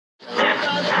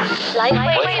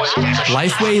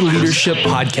Lifeway Leadership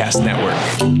Podcast Network.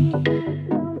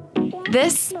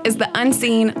 This is the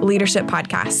Unseen Leadership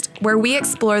Podcast, where we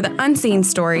explore the unseen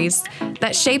stories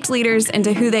that shaped leaders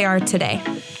into who they are today.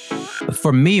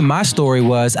 For me, my story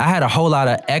was I had a whole lot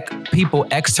of people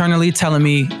externally telling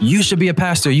me, you should be a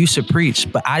pastor, you should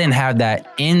preach, but I didn't have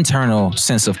that internal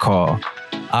sense of call.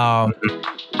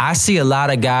 I see a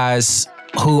lot of guys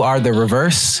who are the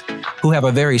reverse, who have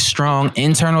a very strong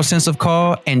internal sense of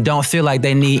call and don't feel like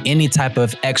they need any type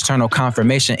of external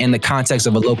confirmation in the context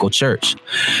of a local church.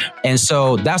 And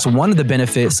so that's one of the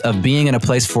benefits of being in a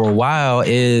place for a while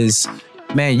is,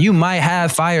 man, you might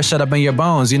have fire shut up in your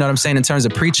bones, you know what I'm saying, in terms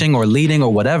of preaching or leading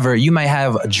or whatever. You might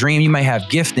have a dream, you might have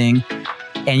gifting,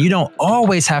 and you don't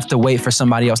always have to wait for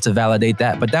somebody else to validate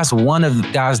that. But that's one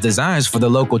of God's designs for the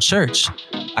local church.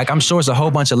 Like, I'm sure there's a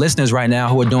whole bunch of listeners right now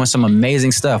who are doing some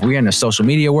amazing stuff. We're in the social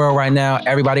media world right now.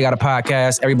 Everybody got a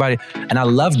podcast, and I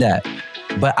love that.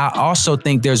 But I also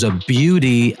think there's a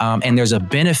beauty and there's a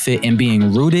benefit in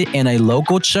being rooted in a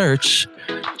local church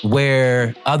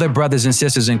where other brothers and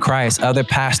sisters in Christ, other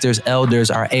pastors, elders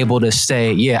are able to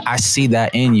say, yeah, I see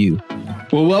that in you.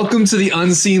 Well, welcome to the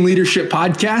Unseen Leadership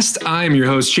Podcast. I'm your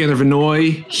host, Chandler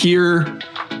Vanoy, here.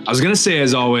 I was going to say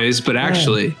as always, but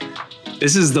actually,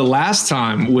 this is the last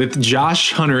time with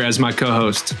Josh Hunter as my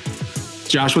co-host.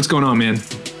 Josh, what's going on, man?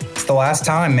 It's the last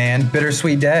time, man.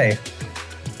 Bittersweet day.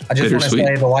 I just want to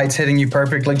say the light's hitting you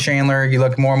perfectly, Chandler. You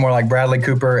look more and more like Bradley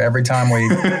Cooper every time we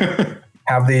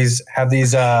have these.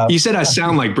 You said I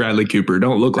sound like Bradley Cooper.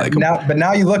 Don't look like him. But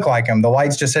now you look like him. The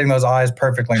light's just hitting those eyes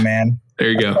perfectly, man. There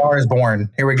you go. A star is born.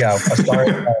 Here we go. A star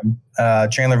is born.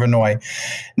 Chandler Vanoy.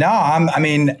 No,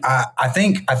 I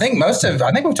think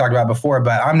we've talked about it before,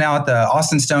 but I'm now at the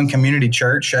Austin Stone Community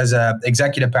Church as a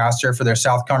executive pastor for their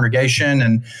South congregation,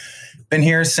 and been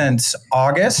here since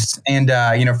August. And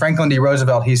Franklin D.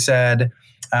 Roosevelt, he said,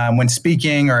 when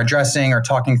speaking or addressing or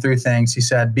talking through things, he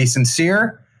said, "Be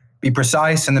sincere, be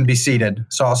precise, and then be seated."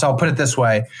 So I'll put it this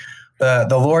way. The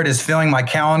Lord is filling my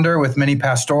calendar with many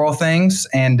pastoral things,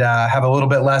 and have a little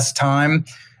bit less time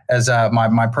as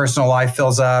my personal life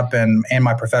fills up and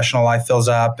my professional life fills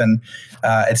up. And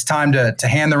it's time to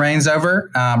hand the reins over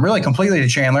really completely to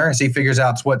Chandler as he figures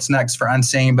out what's next for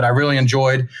Unseen. But I really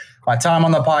enjoyed my time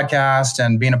on the podcast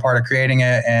and being a part of creating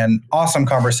it, and awesome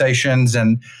conversations.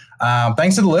 And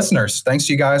thanks to the listeners. Thanks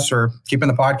to you guys for keeping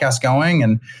the podcast going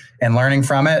and learning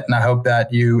from it. And I hope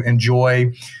that you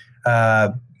enjoy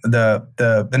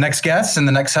the next guests and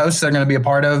the next hosts that are going to be a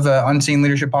part of Unseen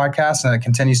Leadership Podcast, and it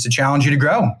continues to challenge you to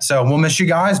grow. So we'll miss you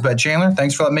guys, but Chandler,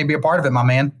 thanks for letting me be a part of it, my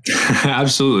man.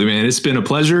 Absolutely, man. It's been a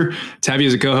pleasure to have you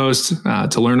as a co-host,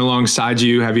 to learn alongside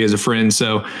you, have you as a friend.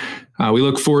 So we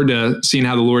look forward to seeing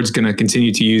how the Lord's going to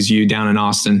continue to use you down in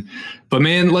Austin. But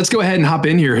man, let's go ahead and hop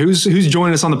in here. Who's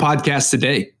joining us on the podcast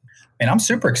today? And I'm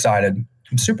super excited.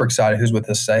 Who's with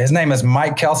us today. His name is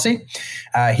Mike Kelsey.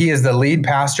 He is the lead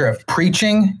pastor of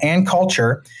preaching and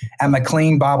culture at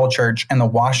McLean Bible Church in the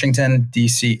Washington,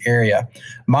 D.C. area.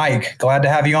 Mike, glad to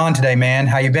have you on today, man.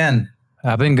 How you been?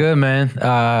 I've been good, man.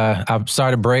 I'm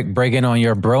sorry to break in on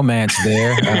your bromance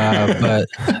there, but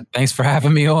thanks for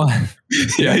having me on.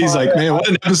 Yeah, he's like, man, what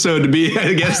an episode to be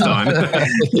a guest on.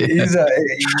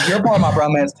 You're part of my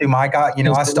bromance too, Mike.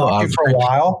 I stalked you for a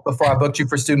while before I booked you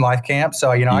for Student Life Camp, so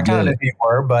I kind of knew who you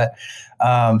were. But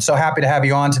so happy to have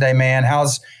you on today, man.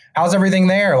 How's everything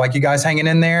there? Like, you guys hanging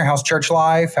in there? How's church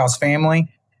life? How's family?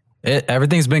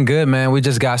 Everything's been good, man. We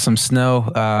just got some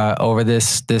snow over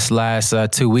this last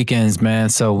 2 weekends, man.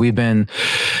 So we've been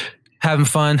having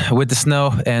fun with the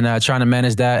snow and trying to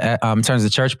manage that in terms of the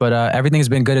church. But everything's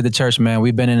been good at the church, man.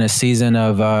 We've been in a season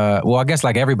of, I guess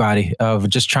like everybody, of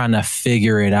just trying to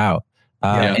figure it out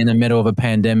in the middle of a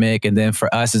pandemic. And then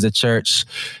for us as a church,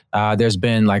 there's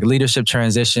been like leadership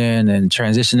transition and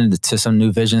transitioning to some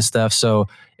new vision stuff. So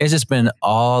it's just been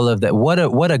all of that.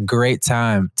 What a great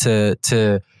time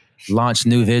to launch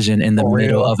New Vision in the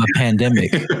middle of a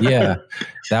pandemic. Yeah,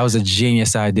 that was a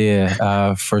genius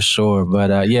idea for sure.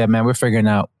 But yeah, man, we're figuring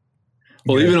out.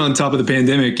 Well, even on top of the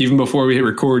pandemic, even before we hit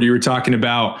record, you were talking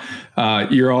about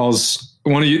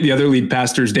one of the other lead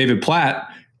pastors, David Platt,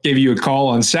 gave you a call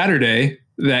on Saturday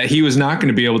that he was not going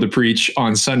to be able to preach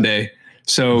on Sunday.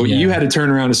 So you had to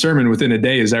turn around a sermon within a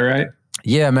day. Is that right?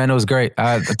 Yeah, man, it was great.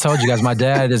 I told you guys, my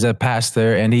dad is a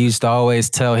pastor, and he used to always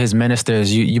tell his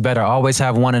ministers, you better always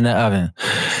have one in the oven.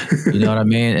 You know what I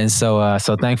mean? And so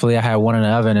thankfully I had one in the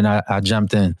oven, and I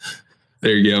jumped in.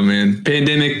 There you go, man.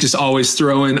 Pandemic just always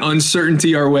throwing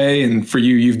uncertainty our way. And for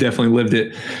you, you've definitely lived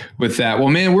it with that. Well,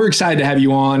 man, we're excited to have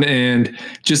you on. And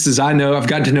just as I know, I've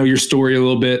gotten to know your story a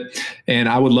little bit, and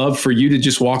I would love for you to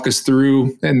just walk us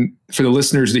through, and for the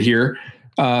listeners to hear,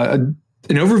 an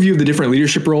overview of the different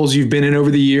leadership roles you've been in over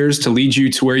the years to lead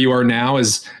you to where you are now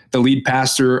as the lead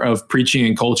pastor of preaching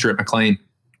and culture at McLean.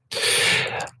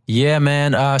 Yeah,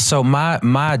 man. So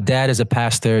my dad is a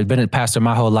pastor, been a pastor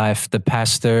my whole life, the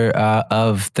pastor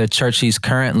of the church he's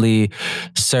currently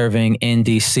serving in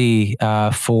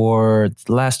DC for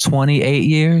the last 28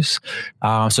 years.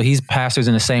 So he's pastors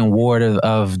in the same ward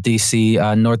of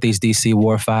DC, Northeast DC,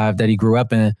 Ward 5 that he grew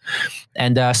up in.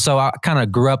 And so I kind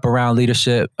of grew up around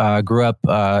leadership, grew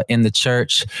up in the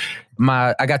church.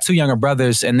 I got two younger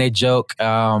brothers, and they joke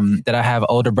that I have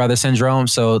older brother syndrome.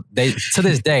 So they, to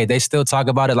this day, they still talk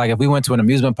about it. Like if we went to an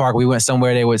amusement park, we went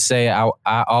somewhere, they would say I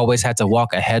always had to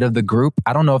walk ahead of the group.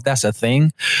 I don't know if that's a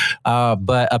thing,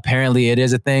 but apparently it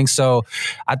is a thing. So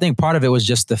I think part of it was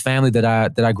just the family that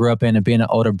I grew up in and being an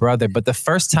older brother. But the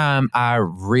first time I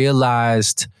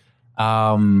realized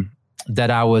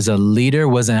that I was a leader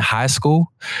was in high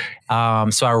school.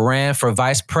 So I ran for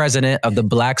vice president of the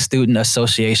Black Student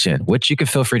Association, which you can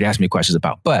feel free to ask me questions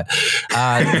about. But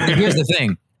here's the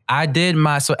thing.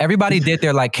 So everybody did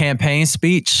their like campaign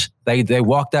speech. They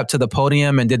walked up to the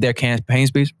podium and did their campaign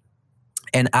speech.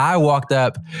 And I walked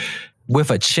up with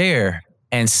a chair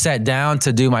and sat down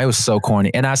to do it was so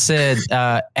corny. And I said,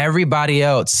 everybody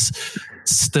else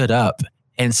stood up.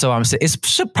 And so I'm saying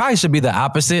probably should be the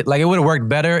opposite. Like it would have worked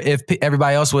better if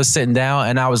everybody else was sitting down,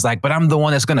 and I was like, but I'm the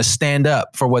one that's going to stand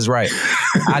up for what's right.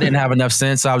 I didn't have enough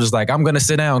sense. So I was just like, I'm going to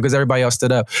sit down because everybody else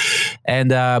stood up. And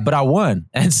but I won.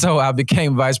 And so I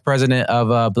became vice president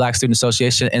of Black Student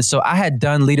Association. And so I had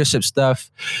done leadership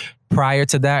stuff prior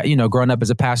to that. You know, growing up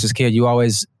as a pastor's kid, you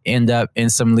always end up in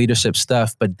some leadership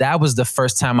stuff. But that was the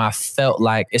first time I felt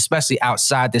like, especially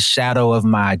outside the shadow of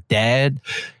my dad,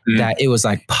 that it was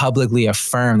like publicly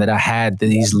affirmed that I had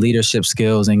these leadership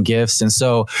skills and gifts. And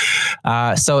so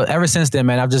ever since then,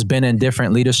 man, I've just been in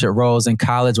different leadership roles. In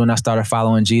college, when I started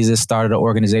following Jesus, started an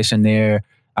organization there.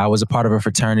 I was a part of a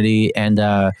fraternity, and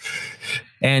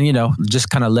you know, just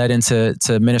kind of led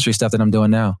into ministry stuff that I'm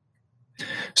doing now.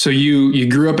 So you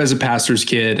grew up as a pastor's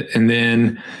kid, and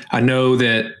then I know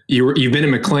that you've been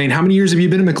in McLean. How many years have you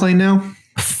been in McLean now?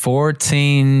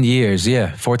 14 years.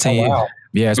 Yeah, 14 years. Wow.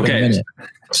 Yeah, it's been a minute.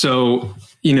 So,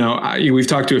 you know, we've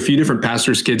talked to a few different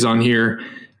pastors' kids on here,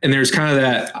 and there's kind of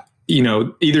that, you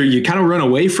know, either you kind of run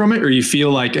away from it or you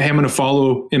feel like, hey, I'm going to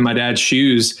follow in my dad's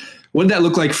shoes. What did that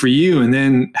look like for you? And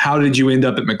then how did you end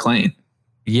up at McLean?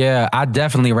 Yeah, I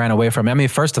definitely ran away from it. I mean,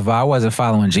 first of all, I wasn't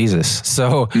following Jesus.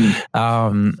 So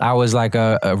I was like,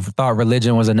 thought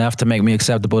religion was enough to make me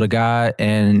acceptable to God,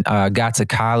 and got to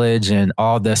college and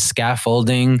all the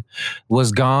scaffolding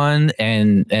was gone.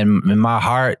 And my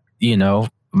heart, you know,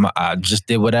 I just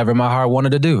did whatever my heart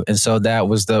wanted to do. And so that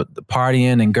was the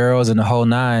partying and girls and the whole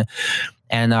nine.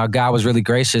 And God was really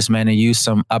gracious, man, and used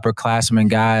some upperclassmen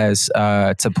guys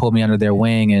to pull me under their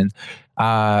wing. And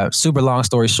super long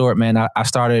story short, man, I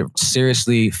started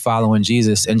seriously following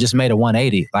Jesus and just made a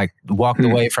 180, like walked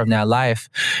away from that life.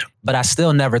 But I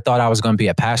still never thought I was going to be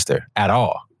a pastor at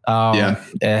all. I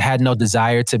had no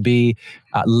desire to be.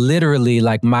 Literally,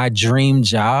 like my dream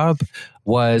job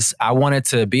was I wanted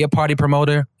to be a party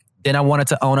promoter. Then I wanted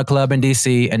to own a club in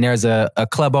DC, and there's a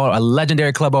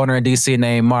legendary club owner in DC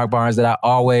named Mark Barnes that I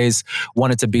always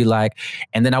wanted to be like.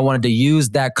 And then I wanted to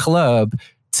use that club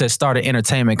to start an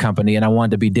entertainment company, and I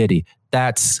wanted to be Diddy.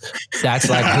 That's like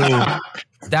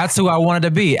that's who I wanted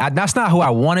to be. That's not who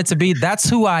I wanted to be. That's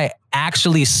who I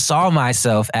actually saw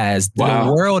myself as. Wow.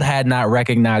 The world had not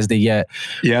recognized it yet.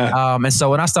 Yeah. And so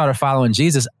when I started following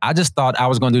Jesus, I just thought I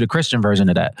was going to do the Christian version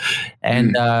of that.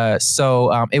 And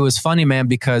so it was funny, man,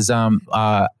 because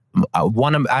I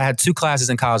had two classes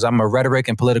in college. I'm a rhetoric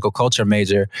and political culture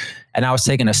major, and I was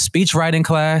taking a speech writing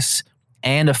class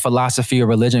and a philosophy of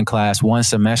religion class one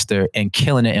semester and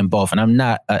killing it in both. And I'm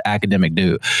not an academic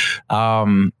dude.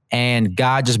 And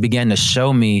God just began to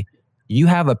show me, you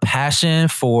have a passion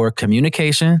for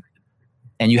communication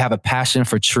and you have a passion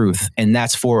for truth. And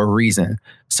that's for a reason.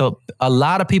 So a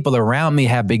lot of people around me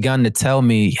have begun to tell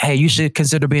me, hey, you should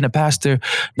consider being a pastor,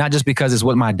 not just because it's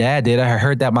what my dad did. I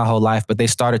heard that my whole life, but they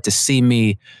started to see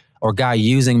me, or God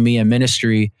using me in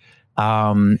ministry.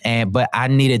 But I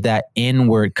needed that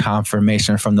inward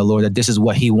confirmation from the Lord that this is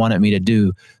what he wanted me to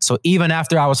do. So even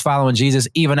after I was following Jesus,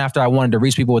 even after I wanted to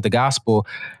reach people with the gospel,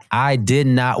 I did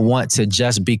not want to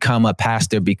just become a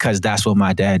pastor because that's what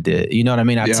my dad did. You know what I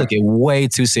mean? I took it way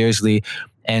too seriously.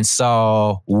 and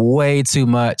saw way too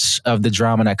much of the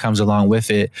drama that comes along with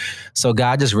it. So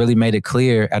God just really made it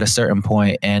clear at a certain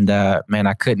point, and man,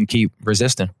 I couldn't keep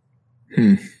resisting.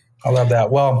 I love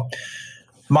that. Well,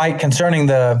 Mike, concerning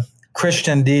the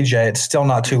Christian DJ, it's still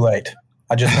not too late.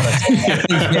 I just want to say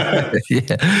that.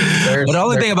 Yeah. But the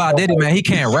only thing about Diddy, man, he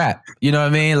can't rap. You know what I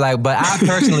mean? Like, but I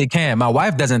personally can. My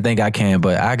wife doesn't think I can,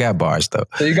 but I got bars though.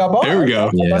 So you got bars. There we go.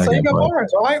 Yeah, you got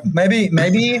bars. All right.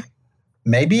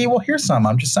 Maybe we'll hear some.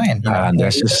 I'm just saying.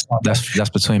 That's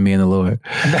between me and the Lord.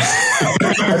 That's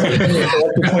between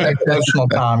your devotional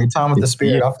time, your time with the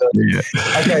Spirit. Yeah.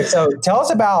 Okay, so tell us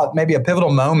about maybe a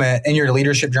pivotal moment in your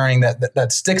leadership journey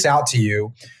that sticks out to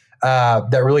you,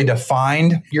 that really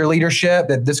defined your leadership.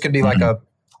 That this could be like a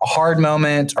hard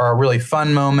moment or a really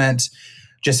fun moment,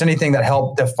 just anything that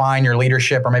helped define your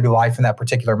leadership or maybe life in that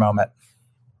particular moment.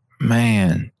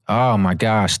 Man, oh my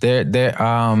gosh,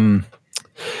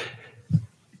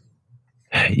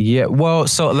 yeah, well,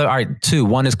 so all right, two.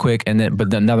 One is quick,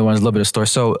 but another one is a little bit of story.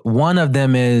 So one of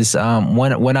them is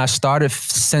when I started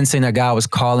sensing that God was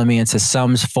calling me into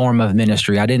some form of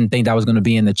ministry. I didn't think that was going to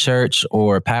be in the church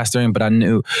or pastoring, but I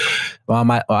knew.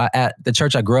 At the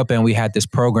church I grew up in, we had this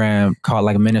program called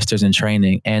like Ministers in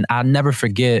Training, and I'll never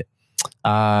forget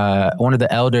one of the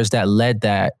elders that led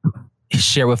that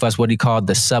shared with us what he called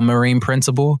the submarine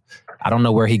principle. I don't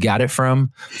know where he got it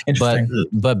from,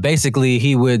 but basically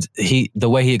the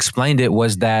way he explained it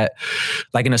was that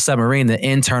like in a submarine, the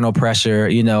internal pressure,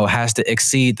 has to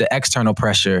exceed the external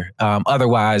pressure.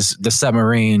 Otherwise the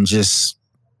submarine just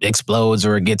explodes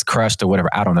or it gets crushed or whatever.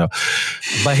 I don't know.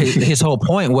 But his whole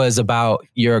point was about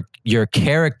your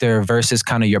character versus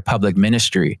kind of your public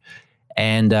ministry.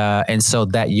 And so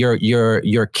that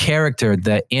your character,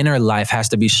 the inner life has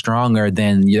to be stronger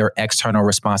than your external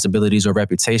responsibilities or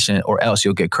reputation, or else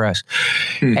you'll get crushed.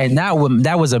 And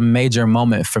that was a major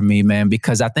moment for me, man,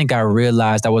 because I think I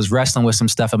realized I was wrestling with some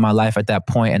stuff in my life at that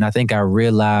point, and I think I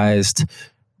remember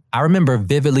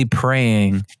vividly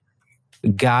praying,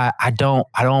 God, I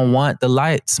don't want the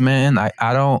lights, man.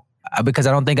 Because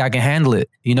I don't think I can handle it.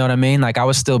 You know what I mean? Like I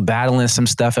was still battling some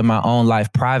stuff in my own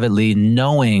life privately,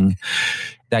 knowing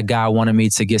that God wanted me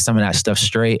to get some of that stuff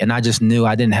straight. And I just knew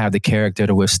I didn't have the character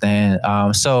to withstand.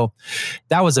 So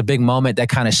that was a big moment that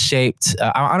kind of shaped,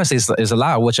 honestly, it's a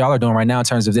lot of what y'all are doing right now in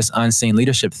terms of this unseen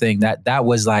leadership thing. That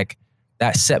was like,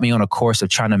 that set me on a course of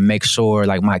trying to make sure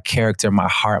like my character, my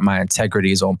heart, my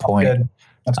integrity is on point. Good.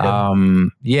 That's good.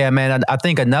 Yeah, man. I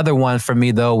think another one for me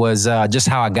though was just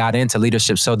how I got into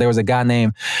leadership. So there was a guy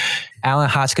named Alan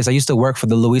Hotchkiss. I used to work for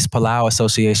the Luis Palau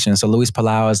Association. So Luis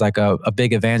Palau is like a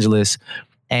big evangelist,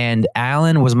 and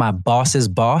Alan was my boss's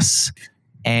boss.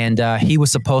 And he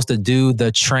was supposed to do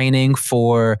the training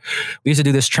we used to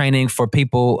do this training for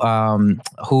people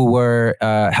who were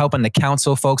helping to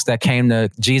counsel folks that came to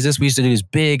Jesus. We used to do these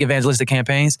big evangelistic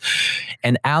campaigns.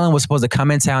 And Alan was supposed to come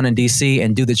in town in DC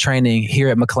and do the training here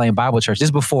at McLean Bible Church. This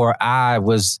is before I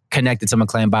was connected to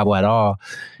McLean Bible at all.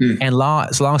 And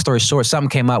long story short, something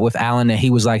came up with Alan and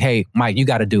he was like, hey, Mike, you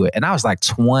got to do it. And I was like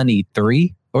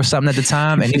 23 or something at the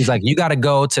time. And he was like, you got to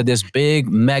go to this big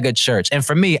mega church. And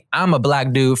for me, I'm a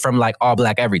black dude from like all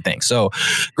black everything. So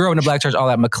grew up in a black church, all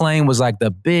that. McLean was like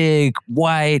the big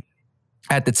white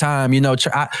at the time,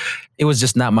 it was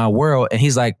just not my world. And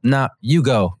he's like, nah, you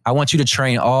go. I want you to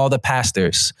train all the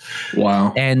pastors.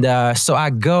 Wow. And so I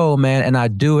go, man, and I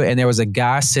do it. And there was a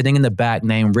guy sitting in the back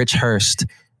named Rich Hurst.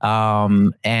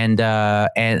 And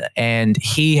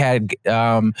he had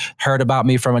heard about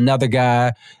me from another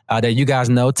guy that you guys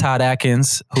know, Todd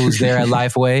Atkins, who's there at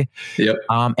Lifeway. Yep.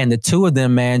 And the two of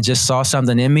them, man, just saw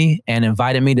something in me and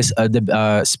invited me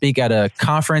to speak at a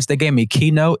conference. They gave me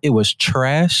keynote. It was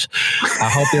trash. I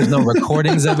hope there's no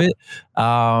recordings of it.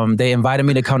 They invited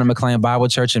me to come to McLean Bible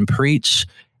Church and preach.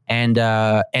 And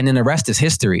then the rest is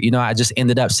history. I just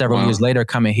ended up several years later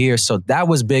coming here. So that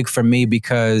was big for me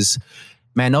because,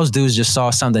 man, those dudes just saw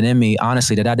something in me,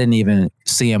 honestly, that I didn't even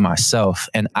see in myself.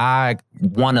 And I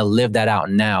want to live that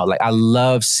out now. Like, I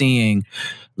love seeing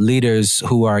leaders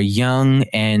who are young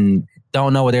and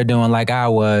don't know what they're doing like I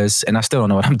was, and I still don't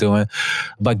know what I'm doing,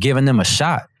 but giving them a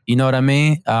shot. You know what I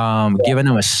mean? Giving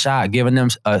them a shot, giving them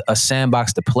a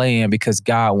sandbox to play in because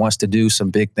God wants to do some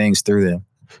big things through them.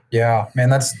 Yeah, man,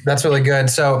 that's really good.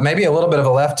 So maybe a little bit of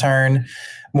a left turn,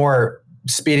 more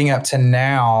speeding up to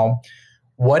now.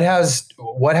 What has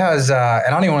and I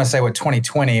don't even want to say what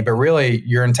 2020, but really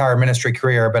your entire ministry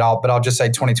career, but I'll just say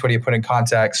 2020 to put in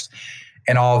context,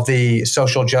 and all of the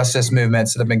social justice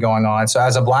movements that have been going on. So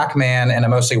as a black man in a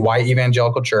mostly white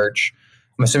evangelical church,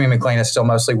 I'm assuming McLean is still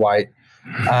mostly white.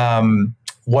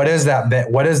 What has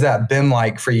that been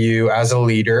like for you as a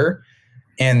leader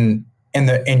in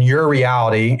in your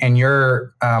reality and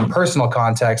your personal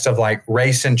context of like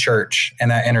race and church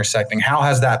and that intersecting? How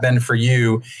has that been for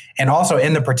you? And also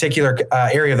in the particular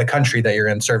area of the country that you're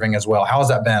in serving as well. How has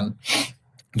that been?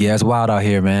 Yeah, it's wild out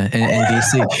here, man. In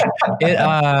DC,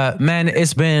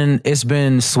 man, it's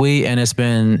been sweet and it's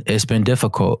been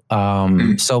difficult.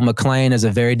 So McLean is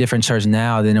a very different church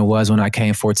now than it was when I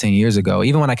came 14 years ago.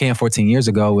 Even when I came 14 years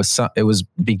ago, it was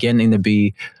beginning to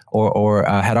be or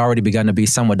had already begun to be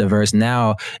somewhat diverse.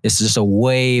 Now it's just a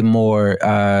way more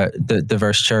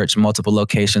diverse church, multiple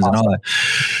locations and all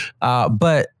that.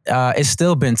 But it's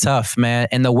still been tough, man.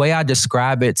 And the way I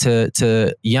describe it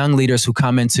to young leaders who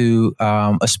come into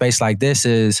a space like this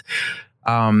is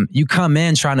you come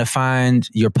in trying to find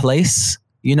your place,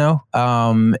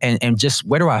 and just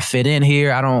where do I fit in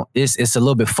here? It's a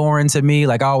little bit foreign to me.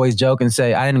 Like I always joke and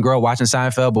say, I didn't grow up watching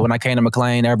Seinfeld, but when I came to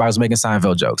McLean, everybody was making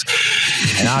Seinfeld jokes.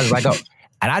 And I was like, oh,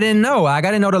 and I didn't know. I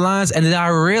didn't know the lines. And then I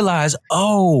realized,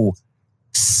 oh,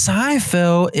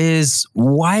 Seinfeld is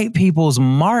white people's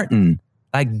Martin.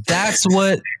 Like that's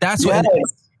what,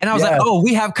 and I was like, oh,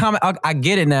 we have common. I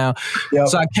get it now. Yep.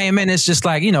 So I came in, it's just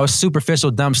like, superficial,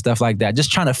 dumb stuff like that.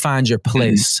 Just trying to find your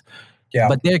place. Yeah.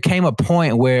 But there came a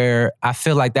point where I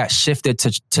feel like that shifted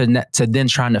to then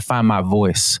trying to find my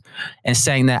voice and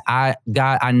saying that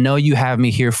God, I know you have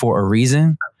me here for a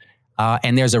reason.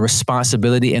 And there's a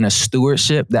responsibility and a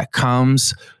stewardship that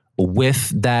comes with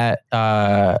that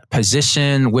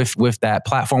position, with that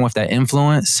platform, with that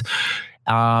influence.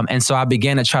 And so I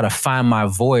began to try to find my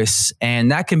voice,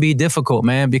 and that can be difficult,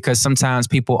 man, because sometimes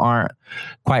people aren't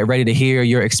quite ready to hear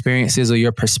your experiences or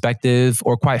your perspective,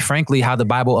 or quite frankly, how the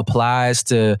Bible applies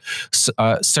to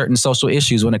certain social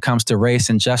issues when it comes to race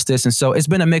and justice. And so it's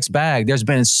been a mixed bag. There's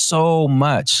been so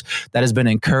much that has been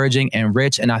encouraging and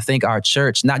rich. And I think our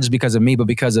church, not just because of me, but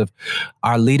because of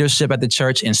our leadership at the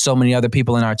church and so many other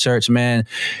people in our church, man,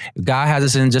 God has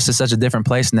us in just such a different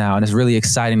place now. And it's really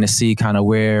exciting to see kind of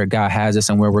where God has us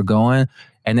and where we're going.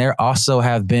 And there also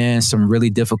have been some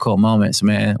really difficult moments,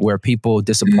 man, where people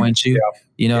disappoint you,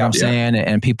 you know what I'm saying?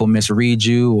 And people misread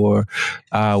you or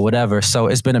whatever. So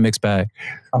it's been a mixed bag.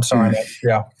 I'm sorry.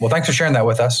 Yeah. Well, thanks for sharing that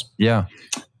with us. Yeah.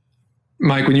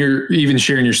 Mike, when you're even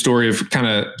sharing your story of kind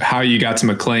of how you got to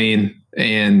McLean,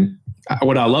 and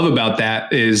what I love about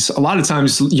that is a lot of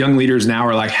times young leaders now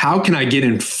are like, how can I get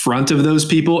in front of those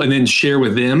people and then share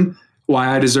with them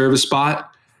why I deserve a spot?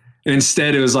 And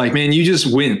instead it was like, man, you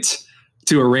just went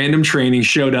to a random training,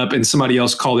 showed up, and somebody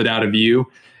else called it out of you.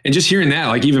 And just hearing that,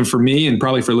 like even for me and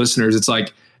probably for listeners, it's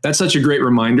like, that's such a great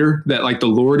reminder that like the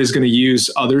Lord is going to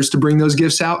use others to bring those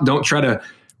gifts out. Don't try to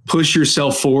push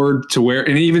yourself forward to where,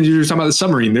 and even you're talking about the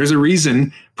submarine, there's a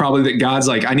reason probably that God's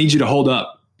like, I need you to hold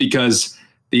up because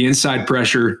the inside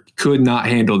pressure could not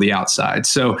handle the outside.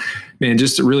 So man,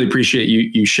 just really appreciate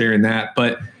you sharing that.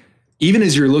 But even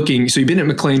as you're looking, so you've been at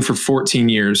McLean for 14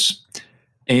 years,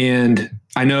 and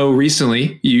I know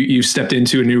recently you stepped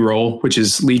into a new role, which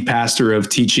is lead pastor of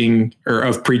teaching or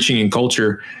of preaching and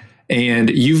culture. And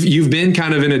you've been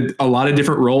kind of in a lot of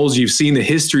different roles. You've seen the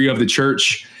history of the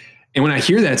church. And when I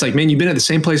hear that, it's like, man, you've been at the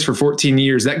same place for 14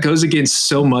 years. That goes against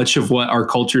so much of what our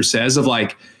culture says of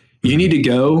like, you need to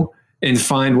go and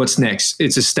find what's next.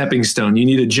 It's a stepping stone. You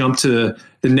need to jump to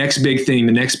the next big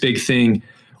thing,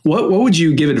 What would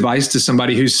you give advice to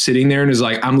somebody who's sitting there and is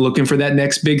like, I'm looking for that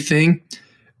next big thing?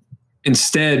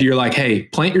 Instead, you're like, hey,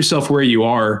 plant yourself where you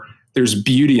are. There's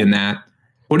beauty in that.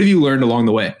 What have you learned along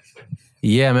the way?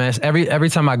 Yeah, man. Every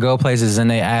time I go places and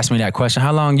they ask me that question,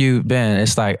 how long you been?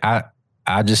 It's like,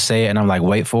 I just say it and I'm like,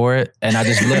 wait for it. And I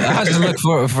just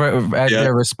look for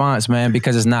their response, man,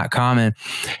 because it's not common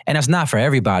and it's not for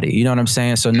everybody. You know what I'm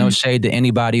saying? So no shade to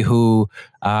anybody who,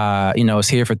 is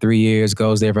here for 3 years,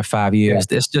 goes there for 5 years.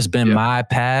 It's just been my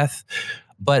path.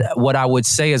 But what I would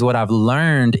say is what I've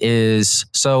learned is,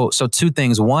 so two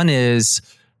things. One is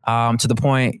to the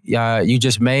point you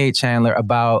just made, Chandler,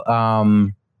 about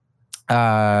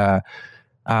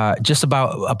just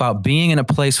about being in a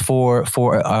place for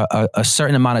a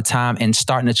certain amount of time and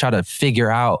starting to try to figure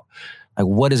out like,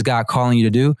 what is God calling you to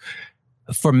do?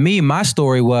 For me, my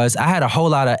story was I had a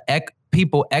whole lot of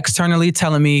people externally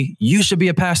telling me, you should be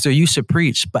a pastor, you should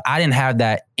preach, but I didn't have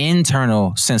that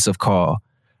internal sense of call.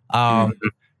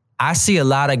 I see a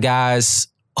lot of guys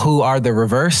who are the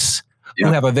reverse, who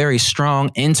have a very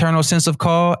strong internal sense of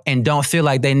call and don't feel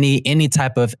like they need any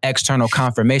type of external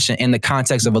confirmation in the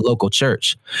context of a local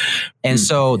church. And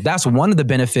so that's one of the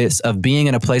benefits of being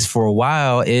in a place for a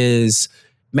while is,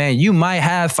 man, you might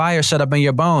have fire shut up in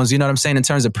your bones. You know what I'm saying? In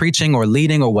terms of preaching or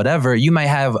leading or whatever, you might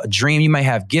have a dream, you might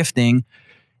have gifting.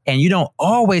 And you don't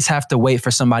always have to wait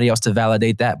for somebody else to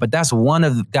validate that. But that's one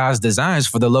of God's designs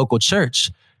for the local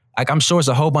church. Like, I'm sure there's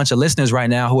a whole bunch of listeners right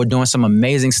now who are doing some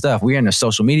amazing stuff. We're in the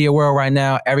social media world right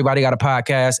now. Everybody got a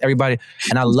podcast,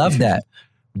 and I love that.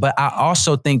 But I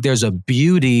also think there's a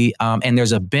beauty and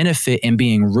there's a benefit in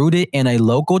being rooted in a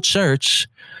local church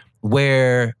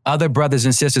where other brothers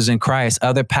and sisters in Christ,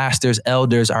 other pastors,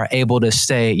 elders are able to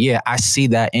say, yeah, I see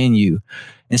that in you.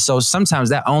 And so sometimes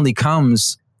that only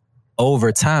comes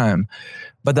over time.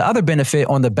 But the other benefit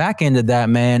on the back end of that,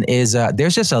 man, is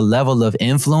there's just a level of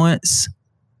influence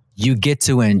you get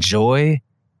to enjoy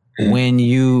when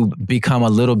you become a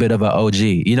little bit of an OG.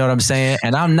 You know what I'm saying?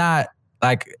 And I'm not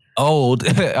like old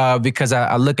because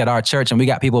I look at our church and we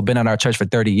got people been at our church for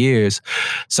 30 years.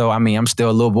 So, I mean, I'm still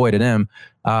a little boy to them.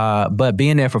 But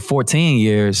being there for 14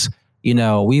 years, you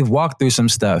know, we've walked through some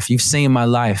stuff. You've seen my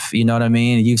life, you know what I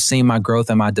mean? You've seen my growth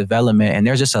and my development. And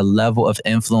there's just a level of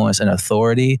influence and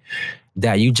authority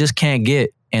that you just can't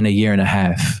get in a year and a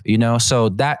half, you know? So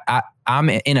that I'm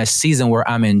in a season where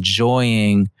I'm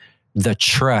enjoying the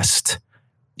trust.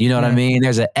 You know what I mean?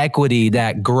 There's an equity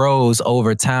that grows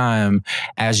over time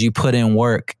as you put in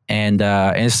work, and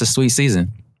it's a sweet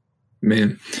season.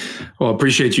 Man, well,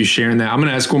 appreciate you sharing that. I'm going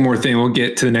to ask one more thing. We'll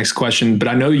get to the next question, but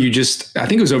I know I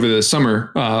think it was over the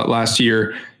summer last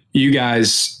year, you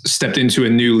guys stepped into a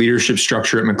new leadership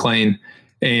structure at McLean.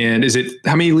 And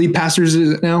how many lead pastors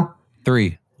is it now?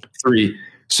 3.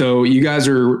 So you guys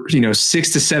are,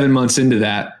 6 to 7 months into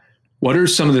that. What are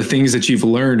some of the things that you've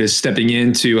learned as stepping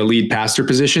into a lead pastor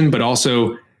position, but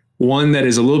also one that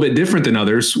is a little bit different than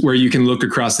others, where you can look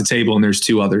across the table and there's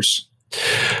 2 others?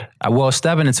 Well,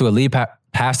 stepping into a lead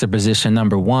pastor position,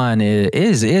 number one,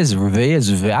 is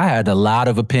I had a lot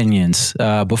of opinions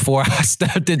before I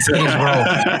stepped into this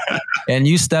role. And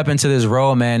you step into this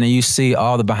role, man, and you see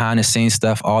all the behind the scenes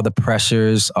stuff, all the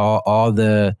pressures, all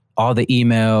the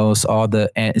emails,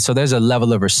 and so there's a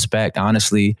level of respect,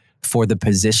 honestly, for the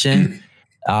position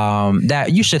that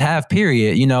you should have,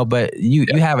 period, but you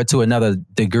have it to another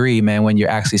degree, man, when you're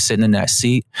actually sitting in that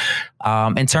seat.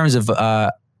 In terms of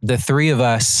the 3 of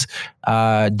us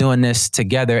doing this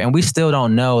together, and we still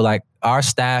don't know, like, our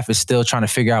staff is still trying to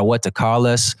figure out what to call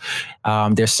us.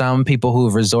 There's some people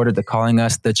who've resorted to calling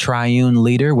us the triune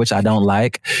leader, which I don't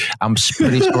like. I'm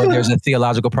pretty sure there's a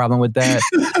theological problem with that.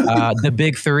 The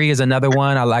big 3 is another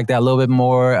one. I like that a little bit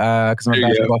more because I'm a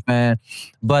basketball fan.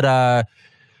 But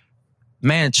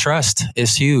man, trust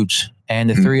is huge. And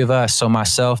the 3 of us, so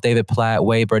myself, David Platt,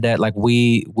 Wade Burdett, like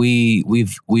we've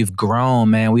grown,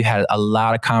 man. We had a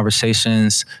lot of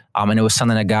conversations, and it was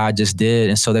something that God just did.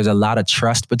 And so there's a lot of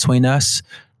trust between us,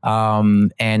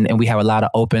 and we have a lot of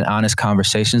open, honest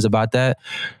conversations about that.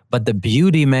 But the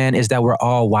beauty, man, is that we're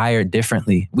all wired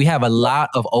differently. We have a lot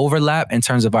of overlap in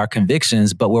terms of our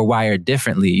convictions, but we're wired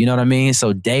differently. You know what I mean?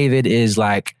 So David is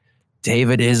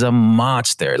a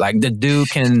monster. Like, the dude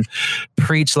can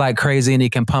preach like crazy and he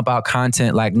can pump out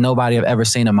content like nobody I've ever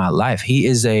seen in my life.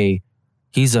 He's a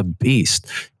beast.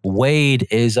 Wade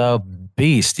is a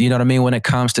beast. You know what I mean? When it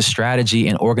comes to strategy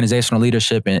and organizational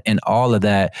leadership and all of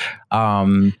that.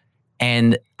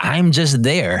 And I'm just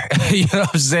there. You know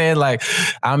what I'm saying? Like,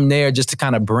 I'm there just to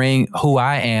kind of bring who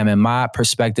I am and my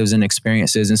perspectives and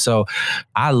experiences. And so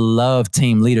I love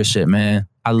team leadership, man.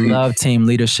 I love team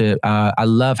leadership. I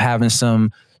love having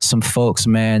some folks,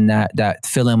 man, that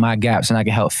fill in my gaps and I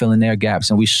can help fill in their gaps,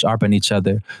 and we sharpen each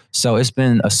other. So it's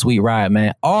been a sweet ride,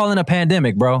 man. All in a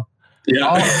pandemic, bro. Yeah.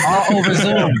 All over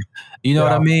Zoom. You know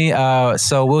what I mean?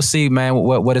 So we'll see, man,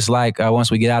 what it's like once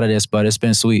we get out of this, but it's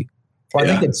been sweet. Well,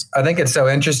 I think it's so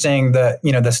interesting that,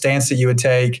 the stance that you would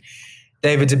take.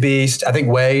 David's a beast. I think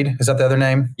Wade, is that the other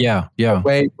name? Yeah.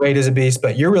 Wade is a beast,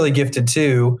 but you're really gifted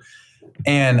too.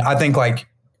 And I think, like,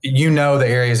 the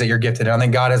areas that you're gifted in. I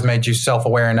think God has made you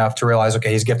self-aware enough to realize,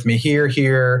 okay, he's gifted me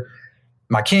here,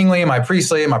 my kingly, my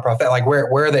priestly, my prophet, like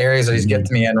where are the areas that he's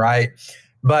gifted me in, right?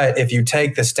 But if you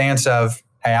take the stance of,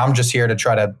 hey, I'm just here to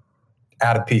try to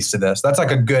add a piece to this, that's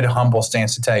like a good, humble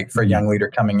stance to take for a young leader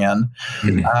coming in.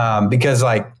 Because,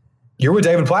 like, you're with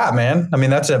David Platt, man. I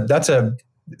mean, that's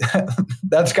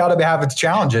got to have its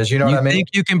challenges. You know what I mean? You think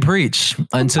you can preach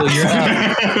until you're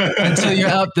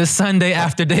up the Sunday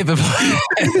after David.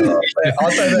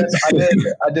 I'll say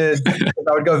this.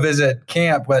 I would go visit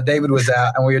camp where David was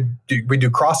at, and we do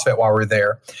CrossFit while we were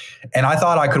there. And I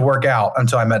thought I could work out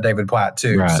until I met David Platt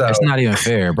too. Right. So it's not even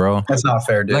fair, bro. It's not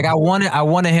fair, dude. Like, I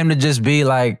wanted him to just be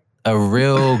like a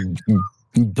real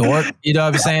dork, you know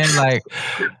what I'm saying? Like,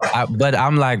 but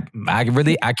I'm like,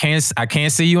 I can't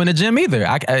see you in the gym either.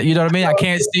 You know what I mean? I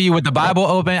can't see you with the Bible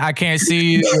open. I can't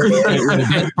see you with the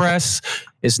bench press.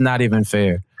 It's not even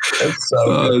fair. That's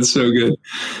so good.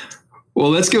 Well,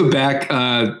 let's go back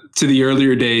to the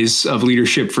earlier days of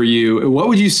leadership for you. What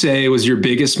would you say was your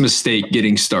biggest mistake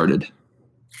getting started?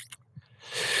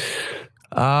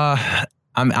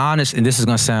 I'm honest, and this is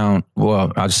going to sound,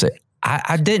 well, I'll just say,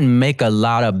 I didn't make a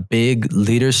lot of big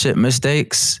leadership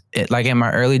mistakes like in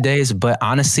my early days, but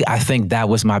honestly, I think that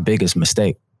was my biggest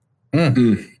mistake.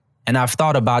 Mm-hmm. And I've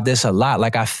thought about this a lot.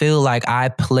 Like, I feel like I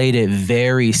played it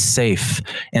very safe.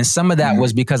 And some of that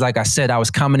was because, like I said, I was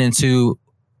coming into,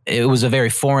 it was a very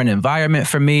foreign environment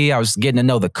for me. I was getting to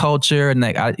know the culture and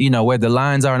where the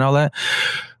lines are and all that.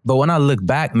 But when I look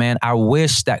back, man, I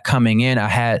wish that coming in, I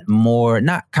had more,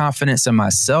 not confidence in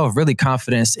myself, really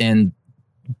confidence in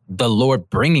the Lord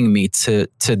bringing me to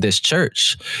this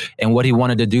church and what he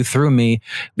wanted to do through me,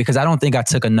 because I don't think I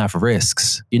took enough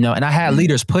risks, and I had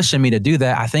leaders pushing me to do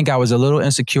that. I think I was a little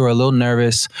insecure, a little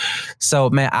nervous. So,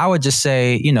 man, I would just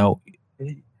say,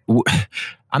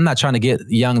 I'm not trying to get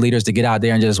young leaders to get out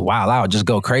there and just wow out, just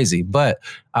go crazy. But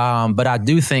I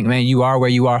do think, man, you are where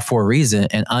you are for a reason,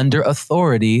 and under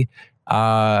authority,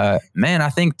 man, I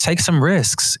think take some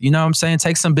risks. You know what I'm saying?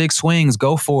 Take some big swings,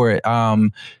 go for it.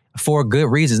 For good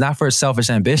reasons, not for selfish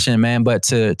ambition, man, but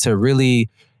to really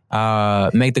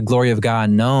make the glory of God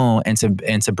known and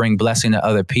to bring blessing to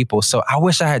other people. So I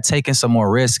wish I had taken some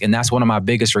more risk, and that's one of my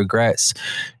biggest regrets,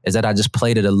 is that I just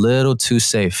played it a little too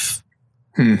safe.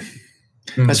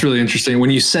 That's really interesting.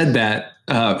 When you said that,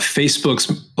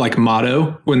 Facebook's like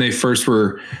motto when they first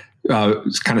were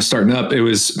kind of starting up, it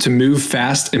was to move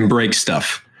fast and break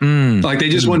stuff. Like they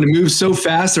just wanted to move so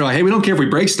fast. They're like, hey, we don't care if we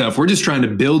break stuff. We're just trying to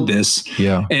build this.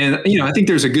 Yeah. And, I think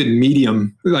there's a good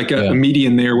medium, like a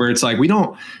median there where it's like,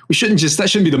 that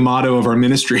shouldn't be the motto of our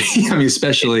ministry. I mean,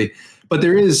 especially, but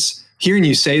there is, hearing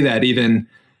you say that, even,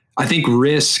 I think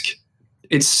risk,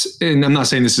 and I'm not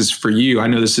saying this is for you. I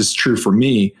know this is true for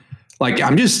me. Like,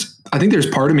 I think there's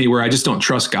part of me where I just don't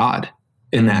trust God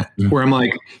in that, where I'm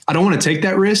like, I don't want to take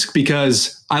that risk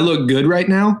because I look good right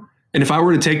now. And if I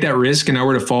were to take that risk and I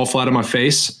were to fall flat on my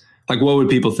face, like, what would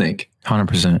people think?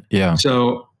 100%. Yeah.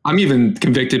 So I'm even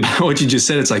convicted by what you just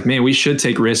said. It's like, man, we should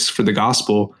take risks for the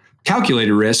gospel,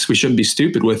 calculated risks. We shouldn't be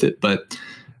stupid with it, but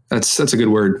that's a good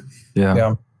word. Yeah.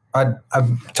 Yeah.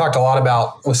 I've talked a lot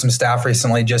about with some staff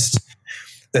recently, just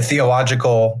the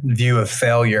theological view of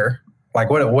failure. Like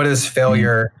what is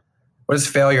failure? What does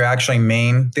failure actually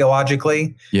mean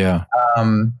theologically? Yeah.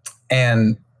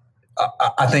 And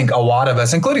I think a lot of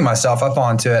us, including myself, I fall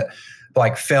into it,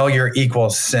 like failure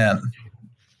equals sin,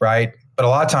 right? But a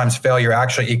lot of times failure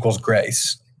actually equals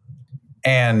grace.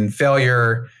 And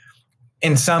failure,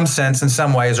 in some sense, in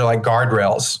some ways, are like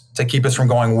guardrails to keep us from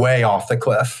going way off the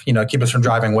cliff, keep us from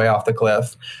driving way off the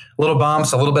cliff. Little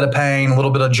bumps, a little bit of pain, a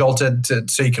little bit of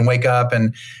jolted so you can wake up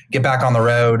and get back on the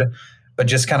road. But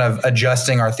just kind of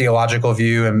adjusting our theological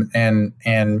view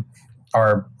and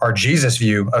our Jesus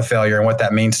view of failure and what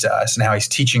that means to us and how he's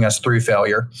teaching us through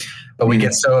failure. But we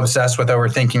get so obsessed with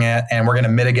overthinking it, and we're going to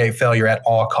mitigate failure at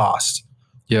all costs.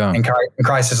 Yeah. And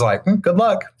Christ is like, good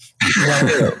luck.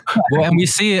 Well, and we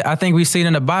see it. I think we see it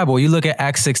in the Bible. You look at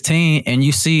Acts 16 and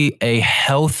you see a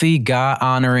healthy,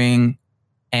 God-honoring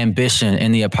ambition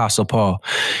in the Apostle Paul.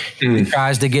 He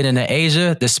tries to get into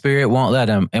Asia, the Spirit won't let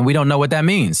him, and we don't know what that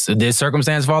means. Did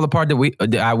circumstance fall apart? That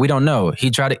we don't know. He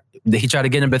tried to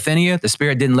get in Bithynia, the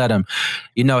Spirit didn't let him.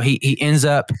 He ends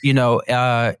up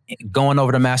going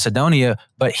over to Macedonia,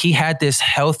 but he had this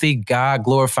healthy, God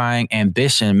glorifying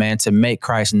ambition, man, to make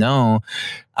Christ known.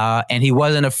 And he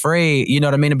wasn't afraid,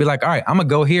 to be like, all right, I'm gonna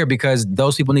go here because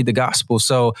those people need the gospel.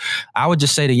 So I would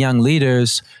just say to young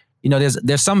leaders,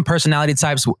 there's some personality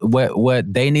types.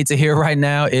 What they need to hear right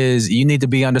now is you need to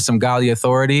be under some godly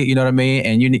authority. You know what I mean?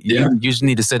 And you just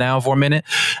need to sit down for a minute.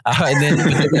 And then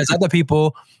there's other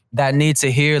people that need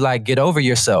to hear, like, get over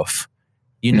yourself,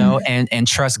 and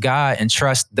trust God and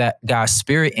trust that God's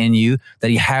Spirit in you,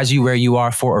 that he has you where you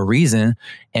are for a reason.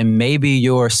 And maybe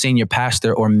your senior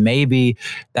pastor or maybe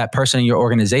that person in your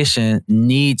organization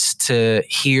needs to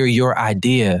hear your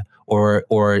idea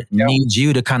or need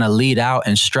you to kind of lead out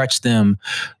and stretch them,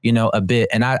 a bit.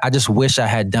 And I just wish I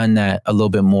had done that a little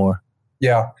bit more.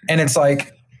 Yeah. And it's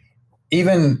like,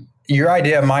 even your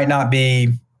idea might not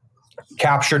be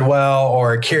captured well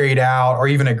or carried out or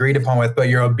even agreed upon with, but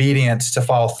your obedience to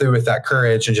follow through with that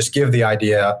courage and just give the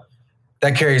idea,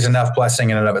 that carries enough blessing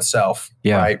in and of itself.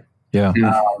 Yeah. Right. Yeah.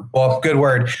 Well, good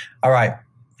word. All right.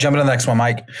 Jumping to the next one,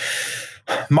 Mike.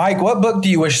 Mike, what book do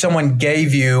you wish someone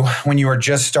gave you when you were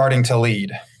just starting to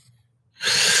lead?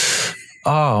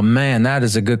 Oh, man, that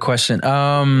is a good question.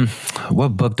 What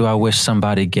book do I wish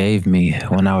somebody gave me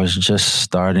when I was just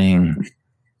starting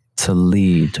to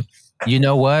lead? You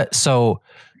know what? So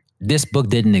this book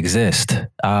didn't exist.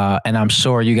 And I'm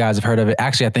sure you guys have heard of it.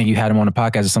 Actually, I think you had him on the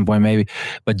podcast at some point, maybe.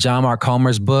 But John Mark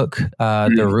Comer's book,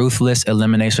 The Ruthless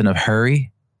Elimination of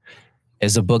Hurry,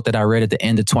 is a book that I read at the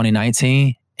end of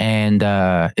 2019. And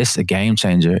it's a game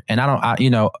changer. And I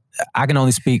can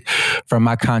only speak from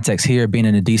my context here, being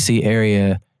in the DC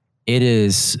area. It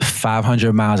is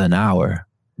 500 miles an hour.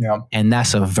 Yeah. And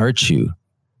that's a virtue.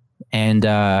 And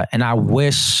I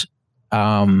wish,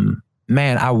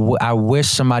 I wish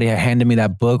somebody had handed me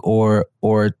that book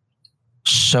or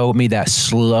showed me that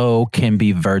slow can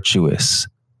be virtuous.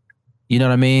 You know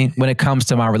what I mean? When it comes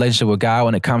to my relationship with God,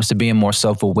 when it comes to being more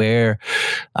self-aware,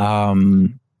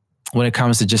 when it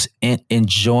comes to just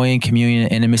enjoying communion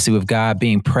and intimacy with God,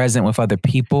 being present with other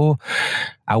people,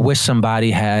 I wish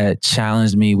somebody had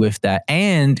challenged me with that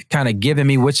and kind of given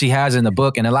me what she has in the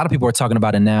book. And a lot of people are talking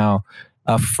about it now,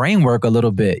 a framework a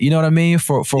little bit, you know what I mean?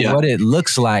 For what it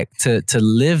looks like to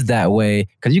live that way.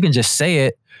 Cause you can just say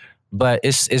it, but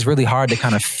it's really hard to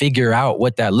kind of figure out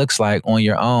what that looks like on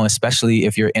your own, especially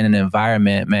if you're in an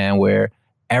environment, man, where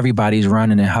everybody's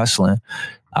running and hustling.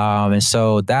 And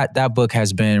so that book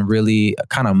has been really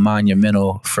kind of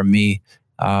monumental for me,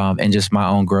 and just my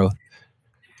own growth.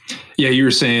 Yeah, you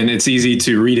were saying it's easy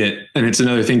to read it and it's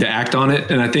another thing to act on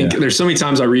it. And I think there's so many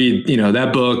times I read,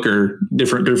 that book or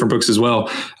different books as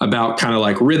well about kind of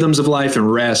like rhythms of life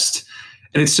and rest.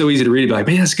 And it's so easy to read, be like,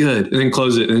 man, that's good. And then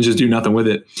close it and then just do nothing with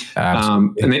it.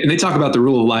 And they talk about the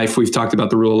rule of life. We've talked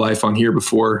about the rule of life on here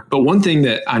before. But one thing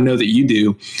that I know that you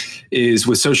do is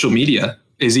with social media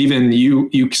is even you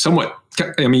somewhat,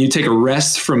 you take a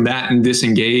rest from that and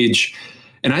disengage.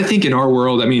 And I think in our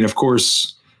world, of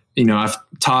course,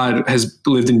 Todd has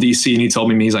lived in DC and he told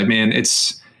me, he's like, man,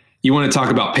 you want to talk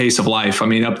about pace of life.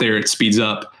 Up there, it speeds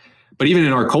up. But even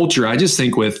in our culture, I just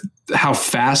think with how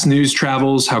fast news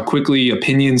travels, how quickly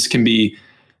opinions can be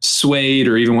swayed,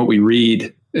 or even what we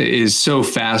read is so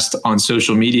fast on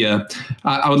social media.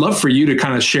 I would love for you to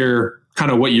kind of share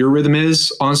kind of what your rhythm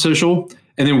is on social,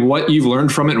 and then what you've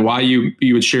learned from it and why you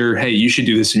would share, hey, you should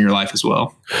do this in your life as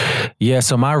well. Yeah.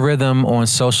 So my rhythm on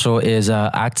social is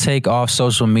I take off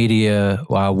social media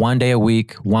 1 day a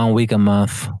week, 1 week a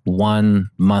month, 1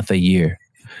 month a year.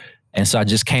 And so I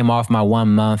just came off my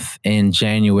 1 month in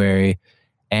January.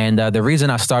 And the reason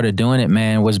I started doing it,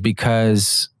 man, was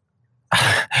because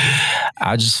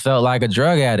I just felt like a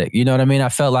drug addict. You know what I mean? I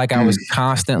felt like I was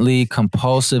constantly,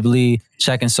 compulsively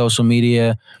checking social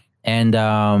media. And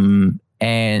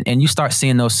you start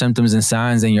seeing those symptoms and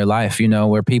signs in your life,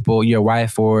 where people, your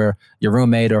wife or your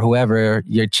roommate or whoever,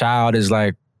 your child is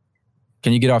like,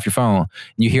 can you get off your phone? And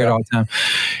you hear it all the time.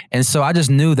 And so I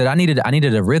just knew that I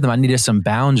needed a rhythm. I needed some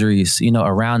boundaries,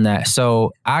 around that.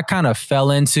 So I kind of fell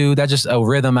into that, just a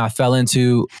rhythm I fell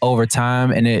into over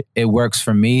time, and it works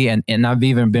for me. And I've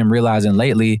even been realizing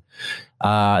lately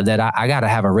that I got to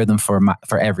have a rhythm for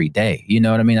every day. You know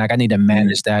what I mean? Like I need to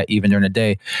manage that even during the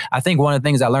day. I think one of the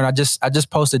things I learned, I just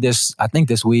posted this, I think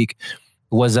this week,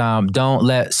 was don't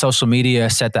let social media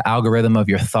set the algorithm of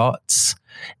your thoughts.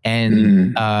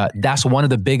 And that's one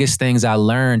of the biggest things I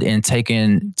learned in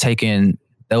taking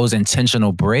those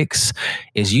intentional breaks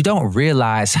is you don't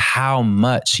realize how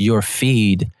much your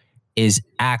feed is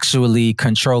actually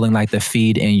controlling like the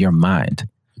feed in your mind.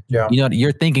 Yeah.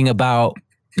 You're thinking about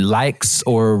likes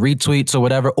or retweets or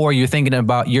whatever, or you're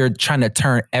trying to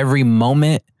turn every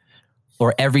moment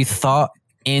or every thought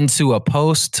into a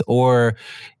post, or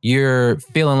you're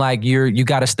feeling like you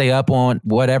got to stay up on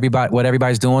what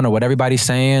everybody's doing or what everybody's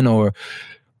saying,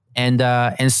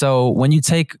 and so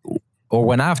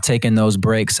when I've taken those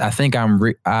breaks, I think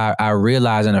I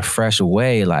realize in a fresh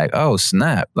way, like, oh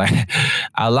snap, like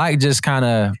I like just kind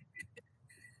of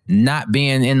not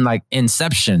being in like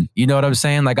Inception. You know what I'm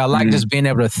saying? Like I like just being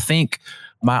able to think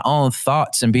my own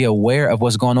thoughts and be aware of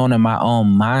what's going on in my own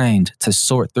mind to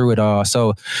sort through it all.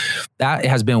 So that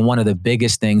has been one of the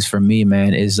biggest things for me,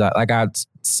 man, is like I'd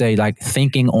say like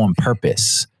thinking on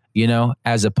purpose,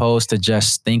 as opposed to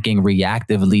just thinking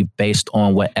reactively based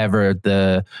on whatever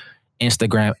the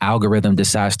Instagram algorithm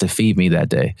decides to feed me that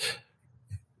day.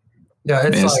 Yeah,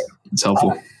 it's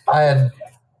helpful. I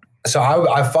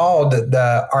followed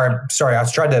I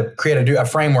tried to create a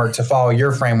framework to follow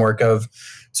your framework of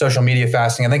social media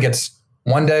fasting. I think it's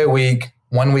 1 day a week,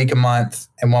 1 week a month,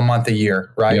 and 1 month a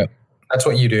year, right? Yep. That's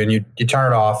what you do. And you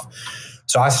turn it off.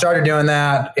 So I started doing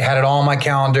that. I had it all on my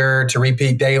calendar to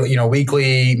repeat daily,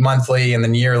 weekly, monthly, and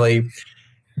then yearly.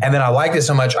 And then I liked it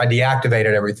so much, I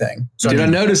deactivated everything. So I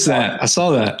notice that? I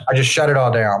saw that. I just shut it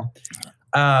all down.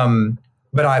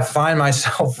 But I find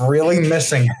myself really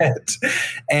missing it.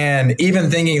 And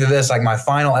even thinking to this, like my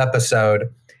final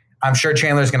episode, I'm sure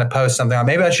Chandler's going to post something.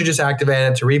 Maybe I should just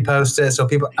activate it to repost it. So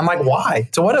people, I'm like, why?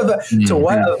 To what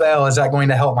avail is that going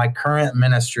to help my current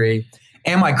ministry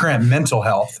and my current mental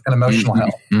health and emotional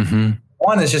health? Mm-hmm.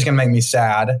 One, it's just going to make me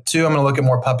sad. Two, I'm going to look at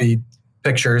more puppy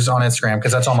pictures on Instagram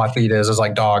because that's all my feed is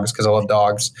like dogs because I love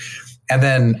dogs. And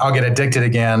then I'll get addicted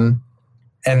again.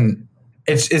 And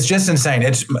it's just insane.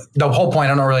 It's the whole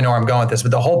point. I don't really know where I'm going with this,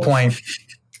 but the whole point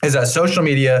is that social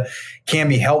media can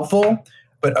be helpful,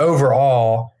 but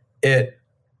overall it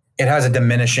has a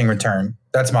diminishing return.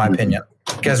 That's my opinion.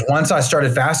 Because once I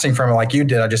started fasting from it, like you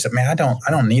did, I just said, man, I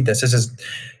don't need this.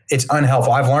 It's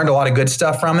unhelpful. I've learned a lot of good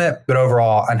stuff from it, but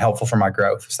overall unhelpful for my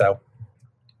growth. So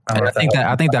I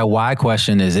think that why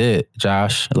question is it,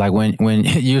 Josh. Like when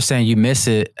you're saying you miss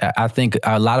it, I think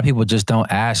a lot of people just don't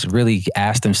really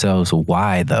ask themselves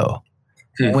why though.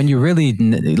 When you really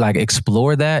like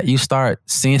explore that, you start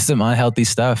seeing some unhealthy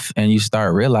stuff and you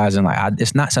start realizing like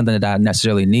it's not something that I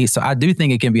necessarily need. So I do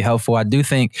think it can be helpful. I do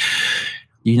think,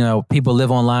 people live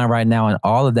online right now and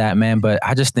all of that, man. But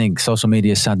I just think social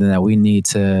media is something that we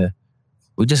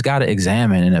just got to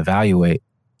examine and evaluate.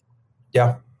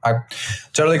 Yeah, I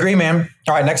totally agree, man.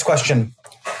 All right, next question.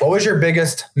 What was your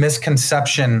biggest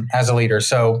misconception as a leader?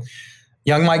 So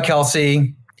young Mike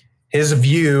Kelsey, his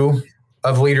view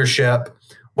of leadership,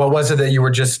 what was it that you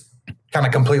were just kind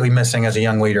of completely missing as a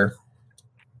young leader?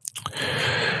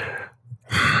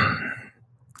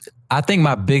 I think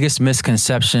my biggest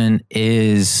misconception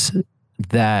is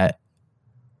that,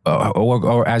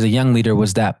 or as a young leader,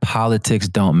 was that politics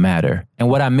don't matter. And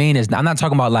what I mean is, I'm not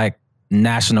talking about like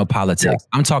national politics. Yeah.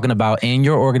 I'm talking about in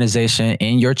your organization,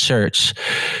 in your church,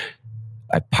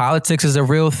 like politics is a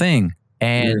real thing.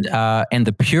 And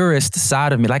the purist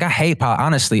side of me, like I hate politics.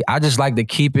 Honestly, I just like to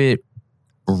keep it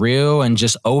real and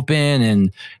just open.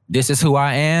 And this is who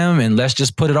I am, and let's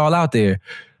just put it all out there.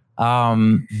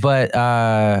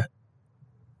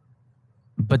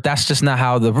 But that's just not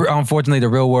how unfortunately the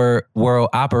real world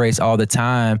operates all the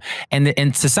time. And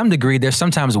to some degree, there's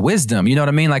sometimes wisdom. You know what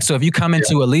I mean? Like, so if you come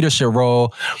into a leadership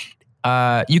role,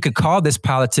 you could call this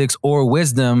politics or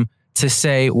wisdom to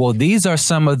say, well, these are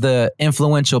some of the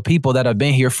influential people that have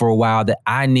been here for a while that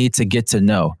I need to get to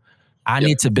know. I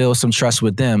need to build some trust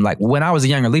with them. Like when I was a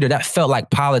younger leader, that felt like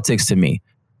politics to me.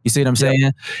 You see what I'm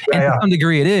saying? And to some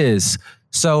degree it is.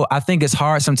 So I think it's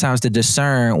hard sometimes to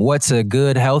discern what's a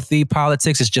good, healthy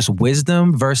politics. It's just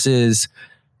wisdom versus,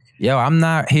 I'm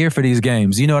not here for these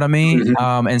games. You know what I mean?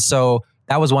 Mm-hmm. And so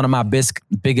that was one of my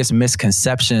biggest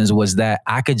misconceptions, was that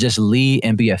I could just lead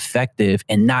and be effective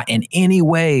and not in any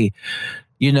way,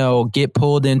 get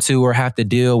pulled into or have to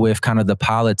deal with kind of the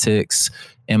politics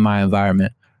in my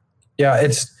environment. Yeah,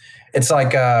 it's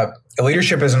like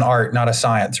leadership is an art, not a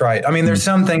science, right? I mean, there's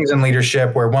some things in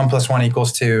leadership where 1 + 1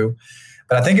 = 2.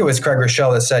 But I think it was Craig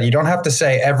Rochelle that said, you don't have to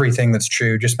say everything that's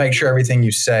true. Just make sure everything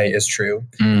you say is true.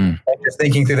 And just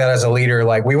thinking through that as a leader,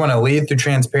 like we want to lead through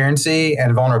transparency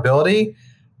and vulnerability,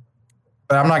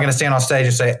 but I'm not going to stand on stage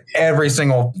and say every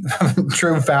single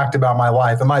true fact about my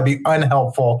life. It might be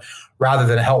unhelpful rather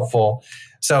than helpful.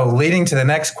 So leading to the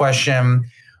next question,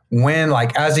 when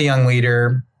like as a young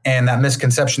leader and that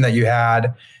misconception that you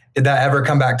had, did that ever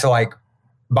come back to like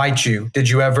bite you? Did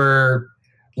you ever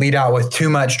lead out with too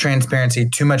much transparency,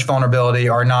 too much vulnerability,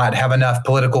 or not have enough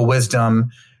political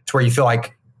wisdom to where you feel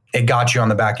like it got you on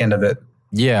the back end of it?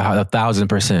 Yeah,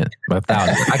 1,000%.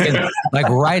 1,000. I can like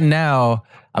right now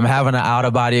I'm having an out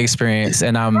of body experience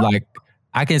and I'm like,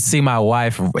 I can see my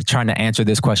wife trying to answer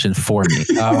this question for me.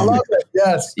 I love it.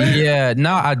 Yes. Yeah,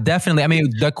 no, I mean,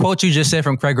 the quote you just said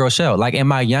from Craig Rochelle, like in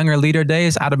my younger leader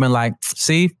days, I'd have been like,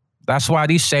 see, that's why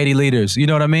these shady leaders, you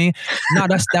know what I mean? No,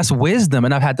 that's wisdom.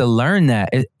 And I've had to learn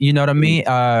that, you know what I mean?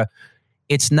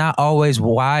 It's not always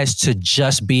wise to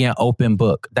just be an open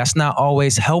book. That's not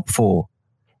always helpful.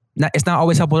 It's not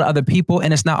always helpful to other people,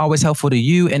 and it's not always helpful to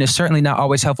you. And it's certainly not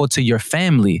always helpful to your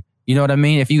family. You know what I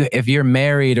mean? If you're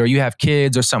married or you have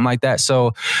kids or something like that.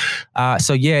 So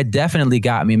yeah, it definitely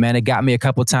got me, man. It got me a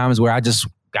couple of times where I just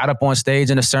got up on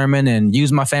stage in a sermon and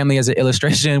used my family as an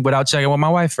illustration without checking with my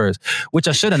wife first, which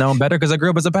I should have known better because I grew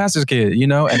up as a pastor's kid,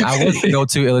 and I was the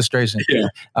go-to illustration.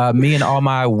 Me and all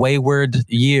my wayward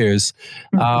years.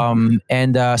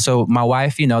 So my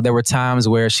wife, there were times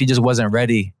where she just wasn't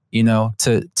ready,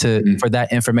 for that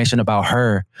information about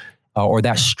her. Or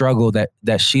that struggle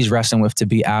that she's wrestling with to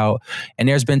be out. And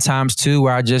there's been times too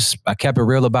where I kept it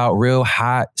real about real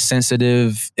hot,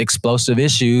 sensitive, explosive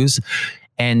issues.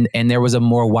 And there was a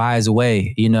more wise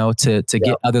way, to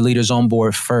get other leaders on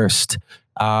board first,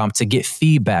 to get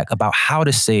feedback about how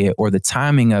to say it or the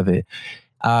timing of it.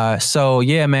 So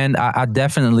yeah, man, I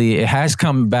definitely, it has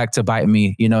come back to bite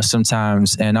me,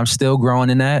 sometimes, and I'm still growing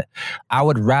in that. I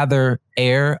would rather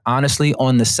err, honestly,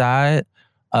 on the side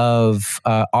of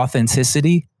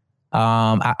authenticity.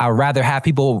 I'd rather have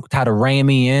people try to rein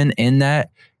me in that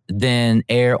than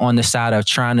err on the side of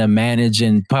trying to manage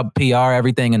and PR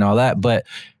everything and all that. But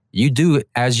you do,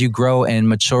 as you grow in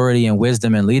maturity and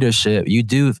wisdom and leadership, you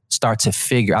do start to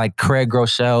figure, like Craig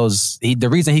Groeschel's, the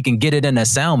reason he can get it in a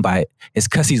soundbite is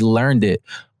because he's learned it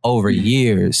over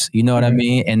years. You know what I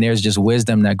mean? And there's just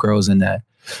wisdom that grows in that.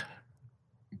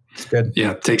 It's good.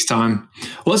 Yeah, it takes time.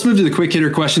 Well, let's move to the quick hitter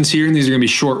questions here. And these are going to be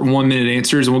short 1-minute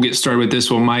answers. And we'll get started with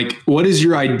this one, Mike. What is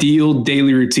your ideal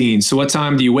daily routine? So what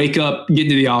time do you wake up, get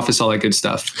into the office, all that good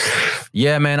stuff?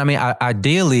 Yeah, man. I mean,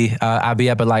 ideally, I'd be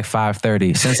up at like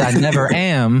 5:30. Since I never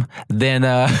am, then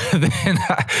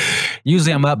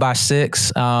usually I'm up by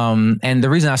 6. And the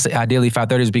reason I say ideally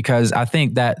 5:30 is because I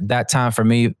think that time for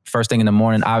me, first thing in the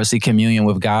morning, obviously communion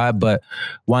with God. But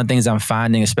one of the things I'm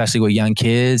finding, especially with young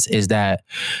kids, is that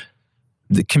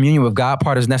the communion with God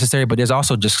part is necessary, but there's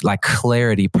also just like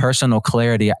clarity, personal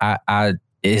clarity. I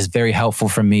is very helpful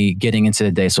for me getting into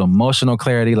the day. So emotional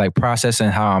clarity, like processing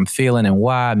how I'm feeling and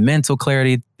why, mental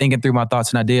clarity, thinking through my thoughts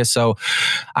and ideas. So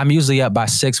I'm usually up by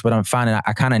 6, but I'm finding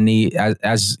I kind of need,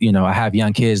 as you know, I have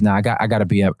young kids now. I got to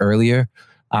be up earlier.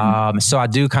 So I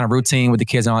do kind of routine with the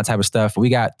kids and all that type of stuff. We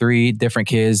got 3 different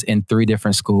kids in 3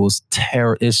 different schools.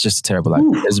 It's just terrible. Like,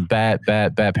 it's bad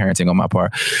parenting on my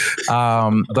part.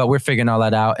 But we're figuring all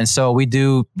that out. And so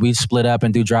we split up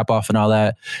and do drop off and all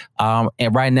that.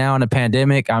 And right now in the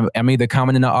pandemic, I'm either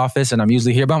coming in the office and I'm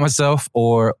usually here by myself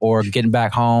or getting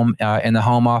back home in the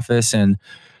home office and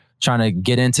trying to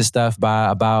get into stuff by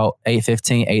about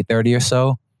 8:15, 8:30 or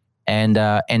so.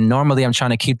 And normally I'm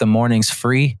trying to keep the mornings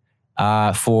free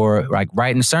for like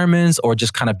writing sermons or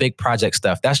just kind of big project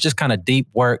stuff. That's just kind of deep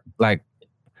work. Like,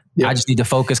 I just need to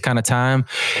focus kind of time.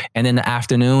 And then the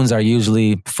afternoons are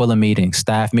usually full of meetings,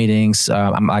 staff meetings.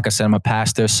 Like I said, I'm a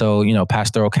pastor. So,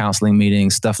 pastoral counseling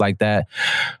meetings, stuff like that.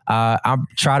 I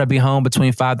try to be home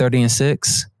between 5:30 and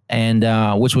 6. And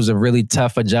which was a really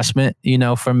tough adjustment,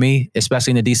 for me,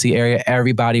 especially in the DC area.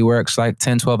 Everybody works like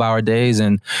 10, 12-hour days.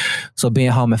 And so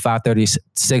being home at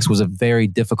 5:36 was a very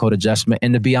difficult adjustment.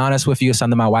 And to be honest with you, it's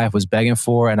something my wife was begging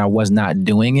for, and I was not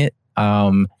doing it.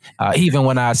 Even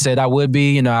when I said I would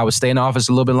be, I would stay in the office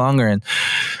a little bit longer. And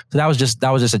so that was just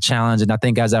a challenge. And I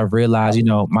think as I realized,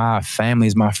 my family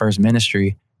is my first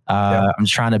ministry. I'm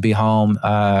trying to be home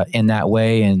in that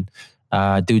way and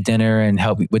do dinner and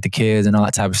help with the kids and all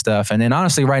that type of stuff. And then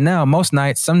honestly, right now,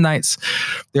 some nights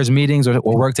there's meetings or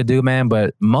work to do, man.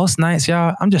 But most nights,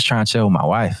 y'all, I'm just trying to chill with my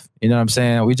wife. You know what I'm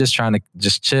saying? We just trying to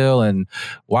just chill and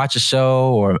watch a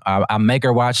show, or I make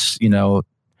her watch,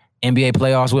 NBA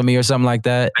playoffs with me or something like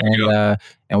that.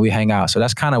 And we hang out. So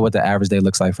that's kind of what the average day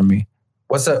looks like for me.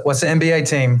 What's the NBA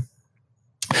team?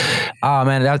 Oh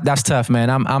man, that's tough, man.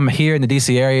 I'm here in the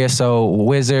DC area. So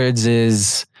Wizards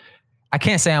is, I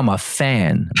can't say I'm a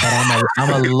fan, but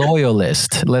I'm a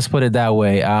loyalist. Let's put it that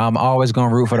way. I'm always going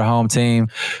to root for the home team.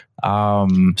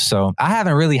 So I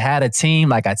haven't really had a team,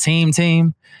 like a team,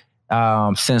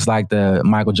 since like the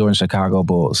Michael Jordan Chicago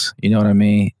Bulls. You know what I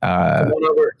mean?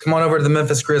 Come on over to the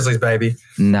Memphis Grizzlies, baby.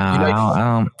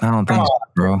 Nah, I don't think so,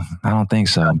 bro. I don't think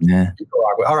so, man.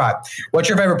 All right. What's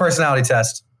your favorite personality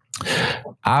test?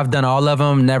 I've done all of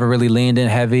them. Never really leaned in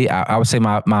heavy. I would say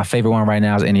my favorite one right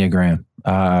now is Enneagram.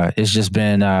 It's just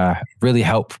been really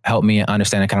helped me in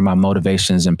understanding kind of my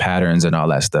motivations and patterns and all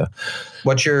that stuff.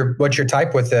 What's your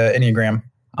type with the Enneagram?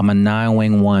 I'm a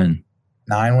 9-wing 1.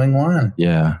 9-wing 1.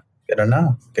 Yeah. Good to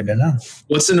know.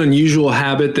 What's an unusual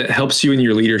habit that helps you in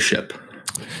your leadership?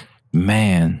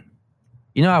 Man,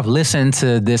 I've listened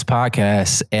to this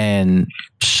podcast and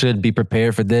should be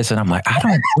prepared for this. And I'm like,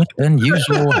 what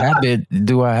unusual habit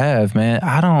do I have, man?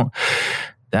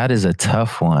 That is a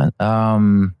tough one.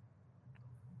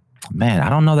 Man, I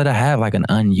don't know that I have like an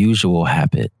unusual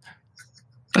habit.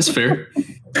 That's fair.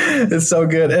 It's so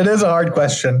good. It is a hard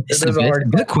question. It's a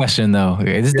good question, though.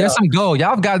 There's some gold.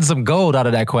 Y'all have gotten some gold out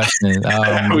of that question.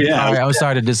 I'm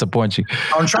sorry to disappoint you.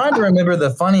 I'm trying to remember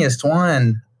the funniest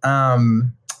one.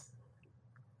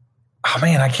 Oh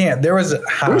man, I can't. There was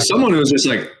someone who was just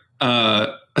like,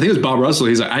 I think it was Bob Russell.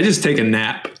 He's like, I just take a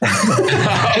nap.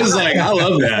 I was like, I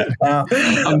love that.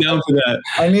 I'm down for that.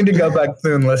 I need to go back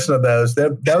through and listen to those.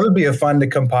 That would be fun to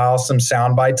compile some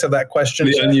sound bites of that question.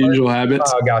 The unusual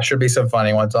habits. Oh gosh, should be some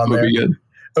funny ones on there. Would be good.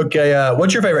 Okay,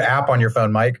 what's your favorite app on your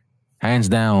phone, Mike? Hands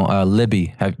down,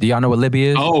 Libby. Do y'all know what Libby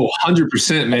is? Oh,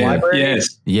 100%, man.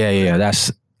 Yes. Yeah.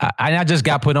 I just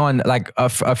got put on. Like a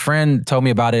friend told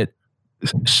me about it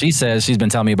she says she's been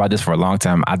telling me about this for a long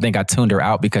time. I think I tuned her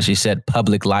out because she said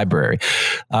public library.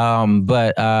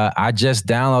 But I just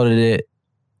downloaded it.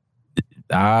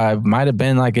 I might have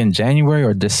been like in January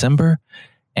or December.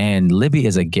 And Libby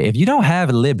is if you don't have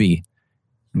Libby,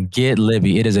 get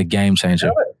Libby. It is a game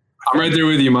changer. I'm right there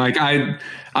with you, Mike.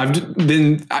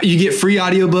 you get free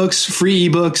audiobooks, free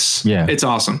ebooks. Yeah. It's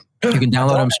awesome. You can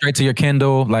download them straight to your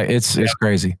Kindle. Like it's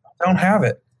crazy. I don't have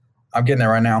it. I'm getting it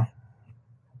right now.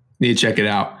 Need to check it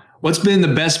out. What's been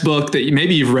the best book that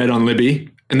maybe you've read on Libby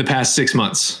in the past 6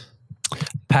 months?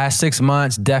 Past 6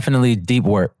 months, definitely Deep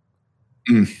Work.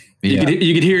 Yeah.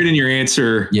 You could hear it in your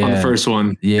answer on the first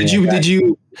one. Yeah. Did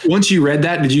you once you read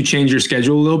that, did you change your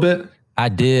schedule a little bit? I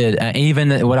did.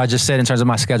 Even what I just said in terms of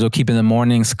my schedule, keeping the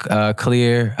mornings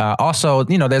clear. Also,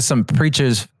 there's some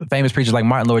preachers, famous preachers like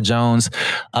Martin Lloyd-Jones,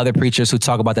 other preachers who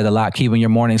talk about that a lot, keeping your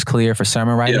mornings clear for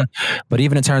sermon writing. Yeah. But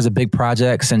even in terms of big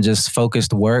projects and just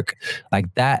focused work,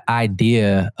 like that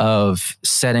idea of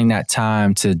setting that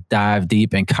time to dive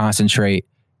deep and concentrate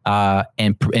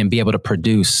and be able to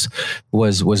produce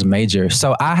was major.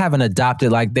 So I haven't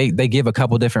adopted, like they give a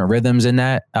couple different rhythms in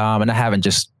that. And I haven't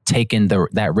just taken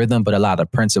that rhythm, but a lot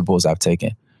of principles I've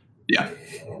taken. Yeah.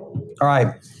 All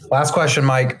right. Last question,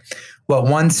 Mike. What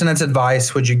one sentence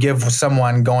advice would you give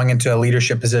someone going into a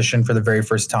leadership position for the very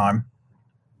first time?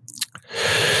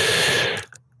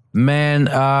 Man,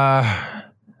 I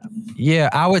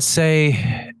would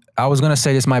say, I was going to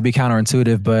say this might be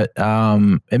counterintuitive, but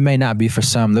it may not be for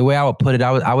some. The way I would put it,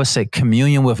 I would say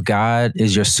communion with God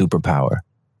is your superpower.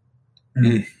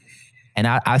 Mm-hmm. And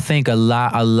I think a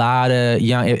lot of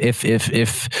young, if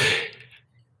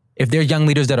there are young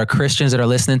leaders that are Christians that are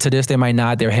listening to this, they might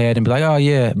nod their head and be like, oh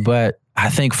yeah. But I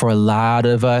think for a lot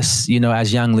of us,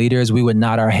 as young leaders, we would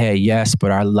nod our head yes,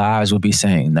 but our lives would be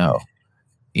saying no.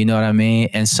 You know what I mean?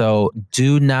 And so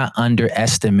do not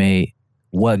underestimate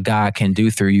what God can do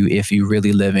through you if you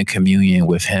really live in communion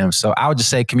with him. So I would just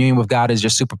say communion with God is your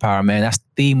superpower, man. That's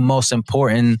the most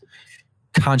important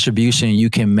contribution you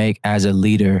can make as a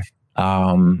leader,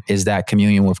 is that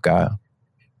communion with God.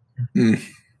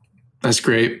 That's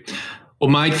great. Well,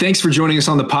 Mike, thanks for joining us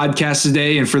on the podcast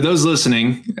today. And for those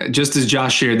listening, just as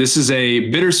Josh shared, this is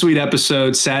a bittersweet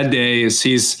episode, sad day, as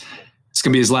it's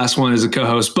going to be his last one as a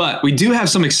co-host. But we do have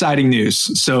some exciting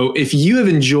news. So if you have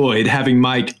enjoyed having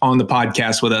Mike on the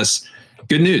podcast with us,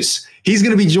 good news. He's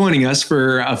going to be joining us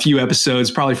for a few episodes,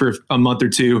 probably for a month or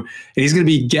two. And he's going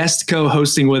to be guest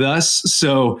co-hosting with us.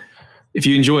 So if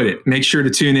you enjoyed it, make sure to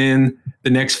tune in the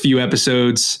next few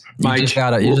episodes. Mike, you just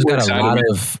got a lot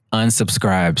of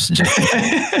unsubscribes.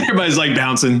 Everybody's like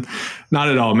bouncing. Not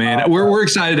at all, man. We're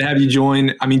excited to have you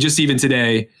join. I mean, just even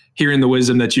today, hearing the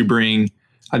wisdom that you bring,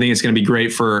 I think it's going to be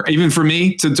great for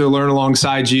me to learn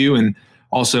alongside you, and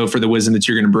also for the wisdom that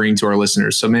you're going to bring to our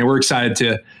listeners. So, man, we're excited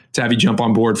to have you jump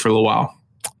on board for a little while.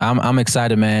 I'm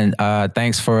excited, man.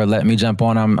 Thanks for letting me jump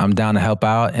on. I'm down to help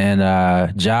out.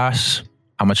 And Josh,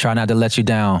 I'm going to try not to let you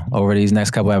down over these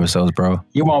next couple episodes, bro.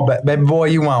 You won't, baby boy,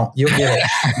 you won't. You'll get it.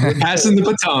 Passing the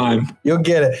baton. You'll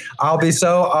get it. I'll be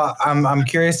I'm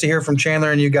curious to hear from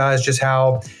Chandler and you guys just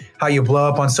how you blow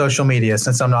up on social media,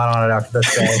 since I'm not on it after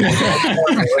this day.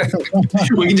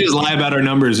 We can just lie about our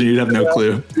numbers and you'd have no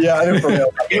clue. Yeah,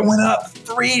 it went up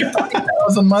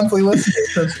 3,000 monthly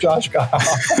listeners since Josh got off.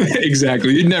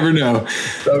 Exactly. You'd never know.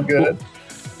 So good.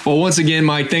 Well, once again,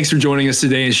 Mike, thanks for joining us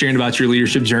today and sharing about your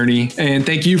leadership journey. And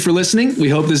thank you for listening. We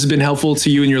hope this has been helpful to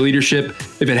you in your leadership.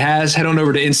 If it has, head on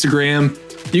over to Instagram.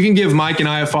 You can give Mike and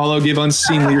I a follow, give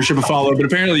Unseen Leadership a follow, but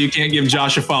apparently you can't give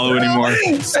Josh a follow anymore.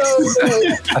 So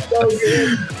good.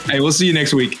 Hey, we'll see you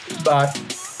next week. Bye.